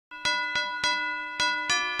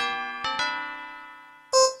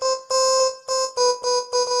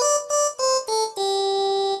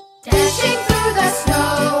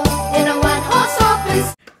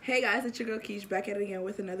guys, it's your girl Keish back at it again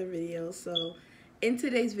with another video. So in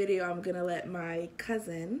today's video, I'm gonna let my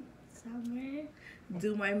cousin Summer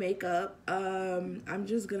do my makeup. I'm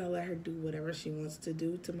just gonna let her do whatever she wants to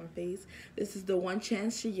do to my face. This is the one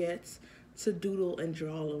chance she gets to doodle and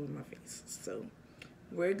draw all over my face. So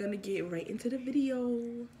we're gonna get right into the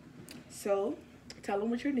video. So tell them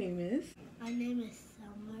what your name is. My name is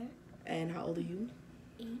Summer. And how old are you?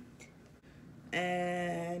 8.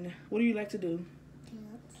 And what do you like to do?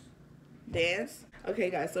 Dance? Okay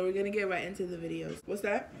guys, so we're gonna get right into the videos. What's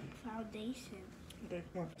that? Foundation. Okay,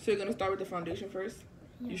 come on. So you're gonna start with the foundation first?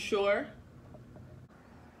 Yeah. You sure?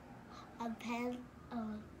 A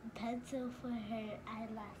pencil for her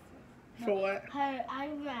eyelashes. For what? Her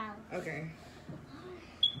eyebrows. Okay.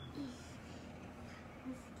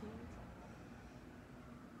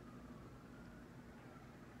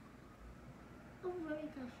 Oh, very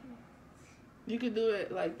good. You could do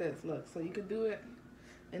it like this, look. So you could do it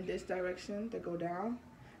in this direction to go down,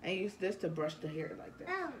 and use this to brush the hair like this.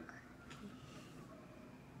 Oh.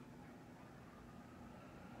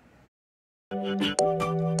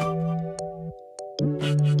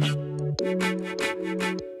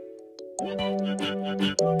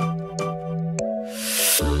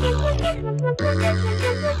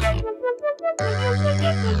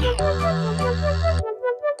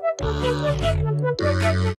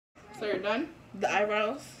 So you're done? The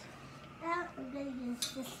eyebrows? Now I'm gonna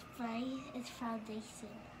use this spray. It's foundation.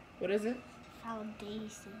 What is it?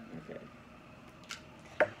 Foundation. Okay.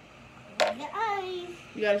 The eyes.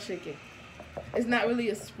 You gotta shake it. It's not really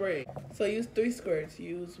a spray. So use 3 squirts.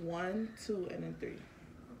 Use 1, 2, and then 3.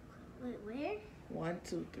 Wait, where? 1,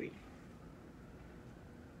 2, 3.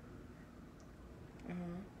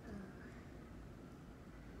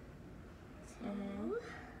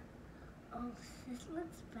 Oh, this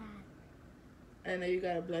looks bad. And then you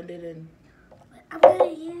gotta blend it in. But I'm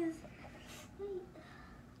gonna use. Wait,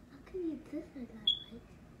 I can use this or not. Like,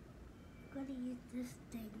 I'm gonna use this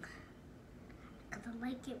thing because I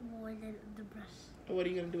like it more than the brush. What are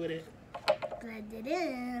you gonna do with it? Blend it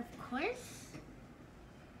in, of course.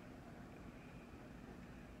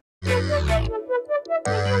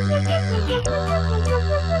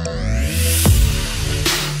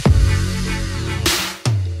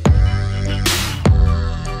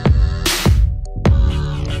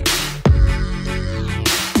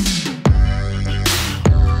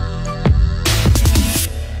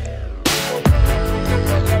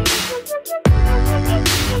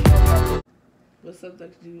 What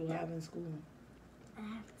subjects do you have in school? I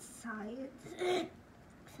have science,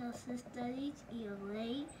 social studies,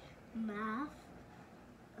 ELA, math,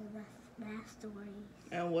 math stories.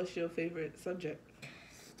 And what's your favorite subject?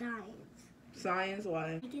 Science. Science,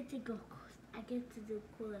 why? I get to do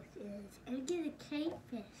cool things. And we get a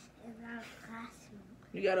crayfish in our classroom.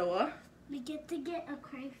 You got a what? We get to get a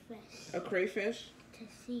crayfish A crayfish? to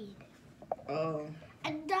see. Oh.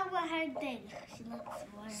 I'm done with her thing. She looks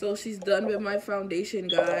smart. So she's done with my foundation,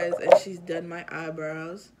 guys, and she's done my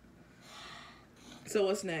eyebrows. So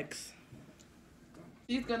what's next?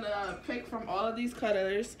 She's gonna pick from all of these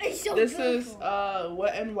colors. It's so This beautiful. is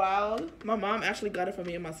Wet n Wild. My mom actually got it for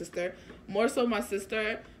me and my sister. More so my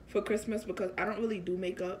sister for Christmas because I don't really do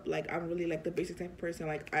makeup. Like, I'm really like the basic type of person,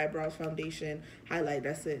 like eyebrows, foundation, highlight,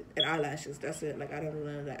 that's it. And eyelashes, that's it. Like, I don't do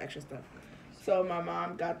none of that extra stuff. So my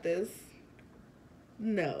mom got this.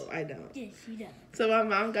 No, I don't. Yes, she does. So my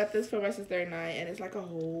mom got this for my sister and I, and it's like a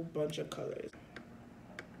whole bunch of colors.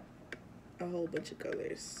 A whole bunch of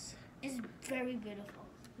colors. It's very beautiful.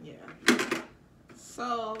 Yeah.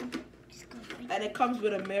 So, and it comes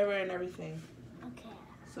with a mirror and everything. Okay.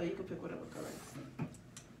 So you can pick whatever colors.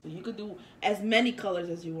 So you could do as many colors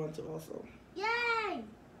as you want to also. Yay! I'm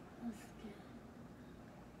scared.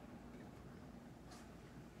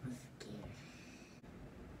 I'm scared.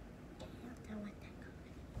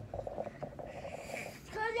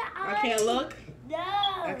 I can't look?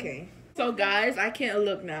 No. Okay. So guys, I can't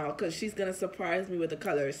look now because she's going to surprise me with the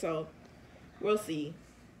colors. So we'll see.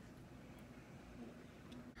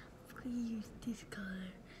 I'm going to use this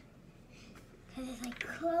color. Because it's like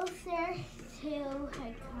closer to her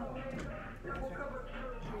color.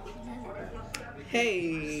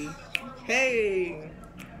 Hey. Hey.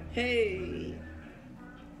 Hey.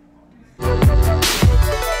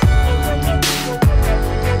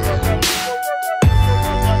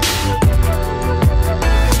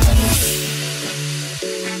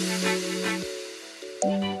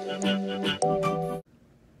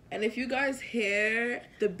 And if you guys hear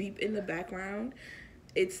the beep in the background,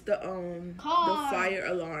 it's the fire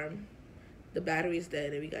alarm. The battery is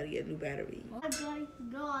dead and we gotta get a new battery. I'm going to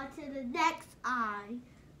go on to the next eye.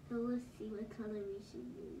 So let's see what color we should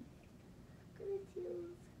use.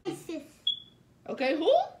 Sis. Okay,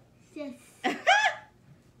 who? Sis.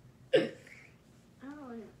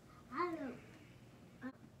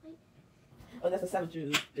 Oh, that's a Savage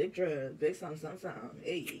Juice. Big drug, big something.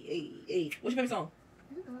 Hey, hey, hey. What's your favorite song?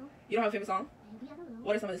 I don't know. You don't have a favorite song? Maybe, I don't know.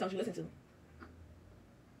 What are some of the songs you listen to?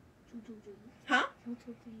 Two. Huh?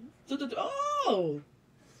 Two. Oh!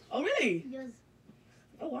 Oh, really? Yes.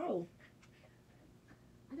 Oh, wow.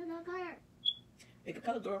 I don't know color. Pick a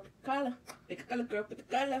color, girl. Pick a color. Pick a color, girl. Pick a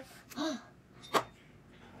color.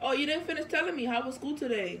 Oh, you didn't finish telling me. How was school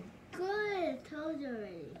today? Good. I told you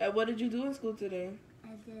already. And what did you do in school today?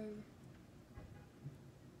 I did.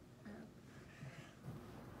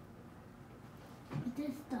 I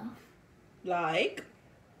did stuff. Like?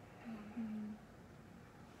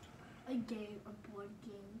 A game, a board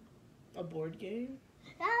game. A board game?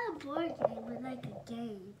 Not a board game, but like a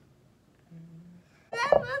game.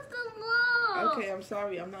 That was the law. Okay, I'm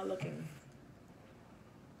sorry. I'm not looking.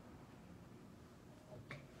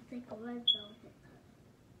 It's like a red velvet.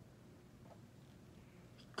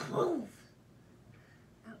 Close.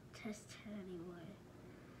 I don't test her anymore.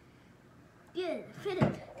 Yeah, fit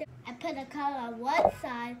it. I put a color on one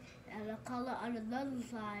side and a color on another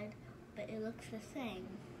side, but it looks the same.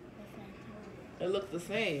 It looks the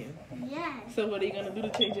same. Yes. So what are you going to do to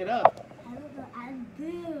change it up? I don't know. I'm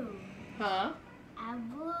blue. Huh? I'm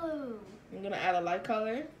blue. You're going to add a light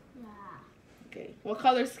color? Yeah. Okay. What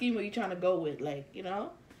color scheme are you trying to go with? Like, you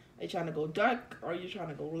know? Are you trying to go dark? Or are you trying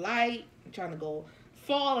to go light? Are you trying to go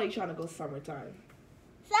fall? Or are you trying to go summertime?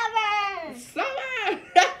 Summer! Summer!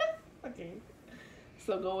 Okay.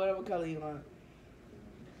 So go whatever color you want.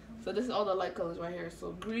 So this is all the light colors right here.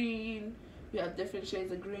 So green, you have different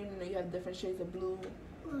shades of green, and then you have different shades of blue.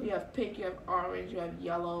 You have pink, you have orange, you have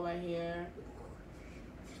yellow right here.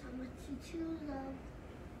 How much you choose of?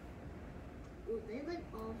 Oh, they look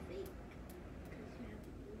all fake.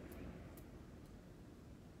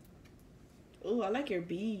 Oh, I like your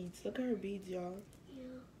beads. Look at her beads, y'all.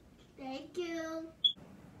 Thank you.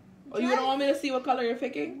 Oh, you don't want me to see what color you're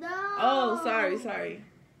picking? No. Oh, sorry.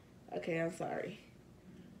 Okay, I'm sorry.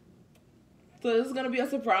 So this is going to be a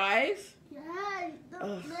surprise? Yeah,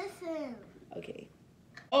 don't listen. Okay.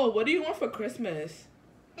 Oh, what do you want for Christmas?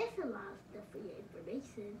 It's a lot of stuff for your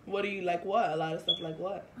information. What do you like? What? A lot of stuff like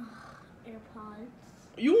what? AirPods.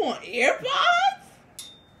 You want AirPods?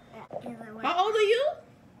 How old are you?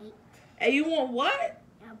 8. And you want what?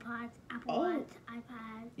 AirPods, Apple Watch,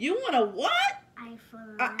 iPad. You want a what?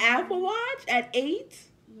 iPhone 11. An Apple Watch at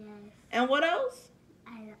 8? Yes. And what else?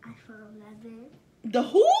 And iPhone 11. The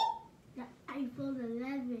who? The iPhone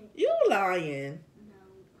 11. You lying. No.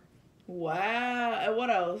 Wow. And what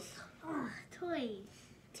else? Oh, toys.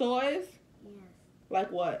 Toys? Yes.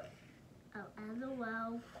 Like what? Oh,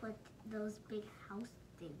 LOL with those big house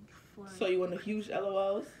things for. So you want a huge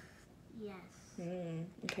LOLs? Yes.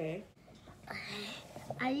 Okay.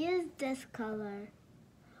 I use this color.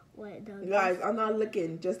 Wait, no. Guys, I'm not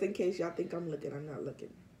looking. Just in case y'all think I'm looking, I'm not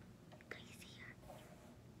looking.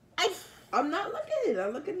 I'm not looking.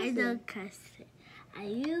 I'm looking. I don't cuss it. I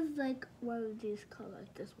use like one of these colors.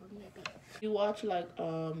 This one maybe. You watch like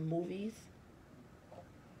movies?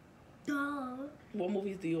 No. What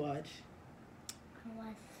movies do you watch? I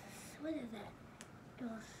watch. What is that? Those.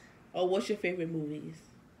 Oh, what's your favorite movies?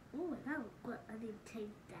 Oh, that was good. I didn't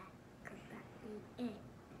change that because that ain't it.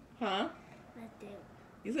 Huh? That's it.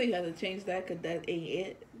 You say you had to change that because that ain't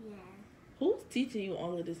it? Yeah. Who's teaching you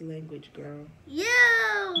all of this language, girl? You!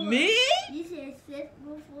 Me? You said sis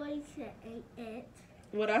before you said ain't it.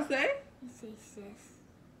 What I say? You say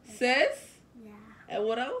sis. Sis? Yeah. And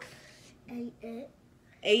what else? Ain't it.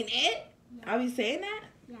 Ain't it? Yeah. I be saying that?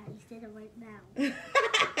 Yeah, you said it right now.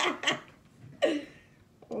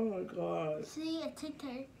 Oh my god. See, a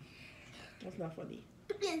TikTok. That's not funny.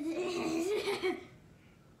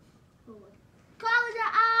 Close your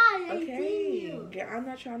eyes. I see Okay. you. Girl, I'm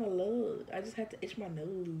not trying to look. I just had to itch my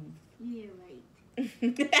nose. Yeah, right.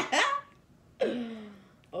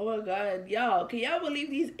 Oh my god. Y'all, can y'all believe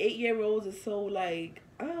these 8-year-olds are so like,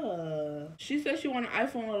 She said she want an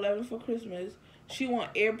iPhone 11 for Christmas. She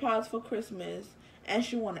want AirPods for Christmas. And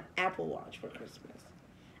she want an Apple Watch for Christmas.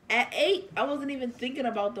 At 8, I wasn't even thinking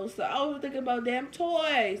about those stuff. I was thinking about damn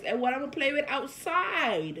toys and what I'm going to play with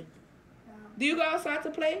outside. Do you go outside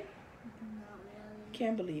to play? Not really.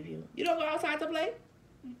 Can't believe you. You don't go outside to play?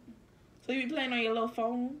 So you be playing on your little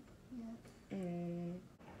phone? Yeah.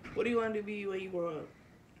 What do you want to be when you grow up?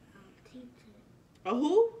 Teacher. A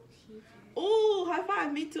who? Teacher. Ooh, high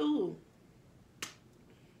five. Me too.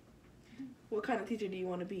 What kind of teacher do you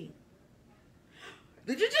want to be?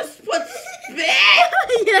 Did you just put spit? Yeah.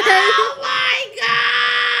 Oh my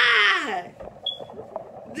god!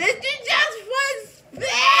 Did you just put spit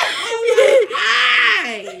on my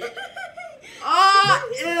eye? Oh,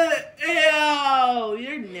 ew.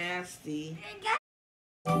 You're nasty.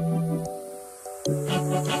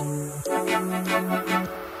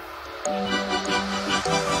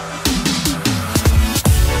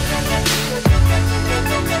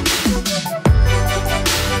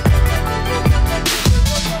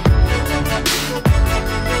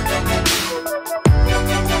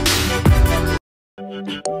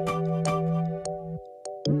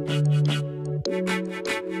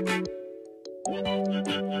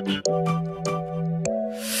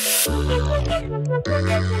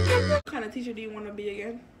 What kind of teacher do you want to be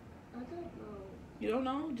again? I don't know. You don't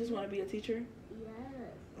know? Just want to be a teacher? Yes.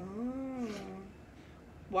 Oh.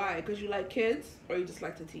 Why? Because you like kids or you just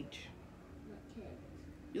like to teach? Not kids.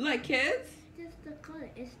 You like kids? Just the color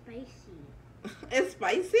is spicy. It's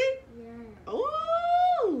spicy? Yeah.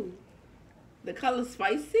 Ooh. The color's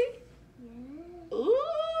spicy? Yeah.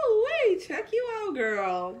 Ooh, wait, check you out,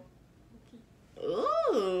 girl. Okay.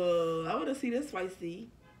 Ooh, I want to see this spicy.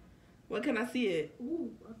 When can I see it?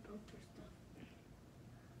 Ooh, a bunch of stuff.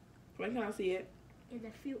 When can I see it? In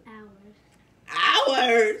a few hours.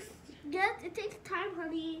 Hours? Yes, it takes time,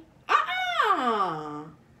 honey.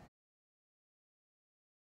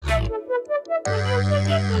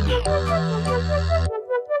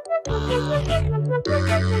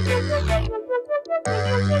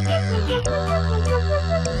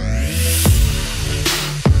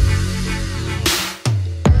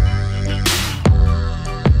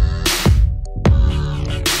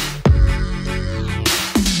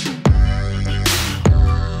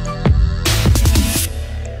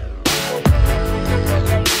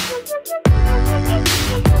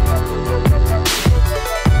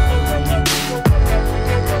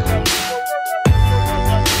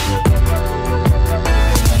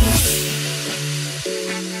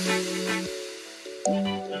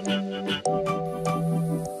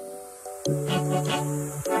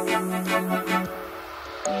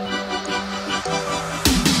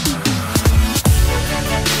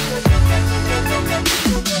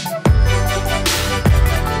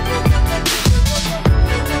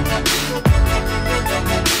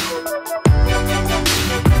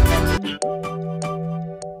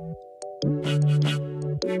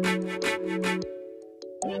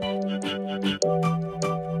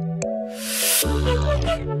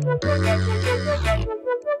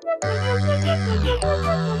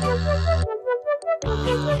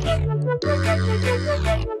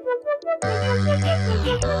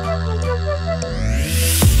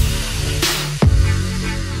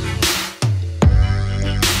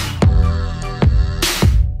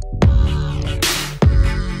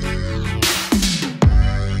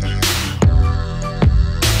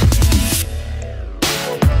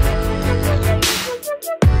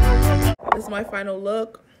 This is my final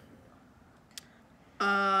look.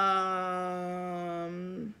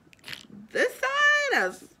 This side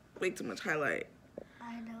has way too much highlight.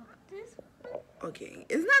 I know. This one. Okay,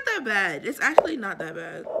 it's not that bad. It's actually not that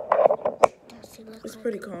bad. It's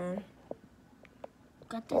pretty calm.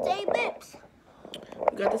 Got the same lips.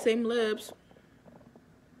 We got the same lips.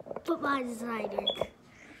 But mine's lighter.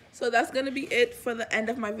 So that's gonna be it for the end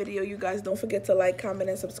of my video. You guys don't forget to like, comment,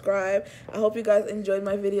 and subscribe. I hope you guys enjoyed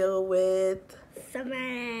my video with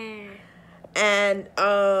Summer. And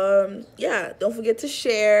yeah, don't forget to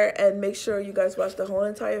share and make sure you guys watch the whole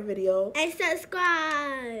entire video. And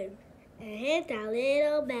subscribe. And hit that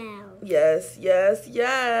little bell. Yes, yes,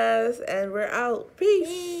 yes. And we're out.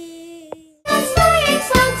 Peace.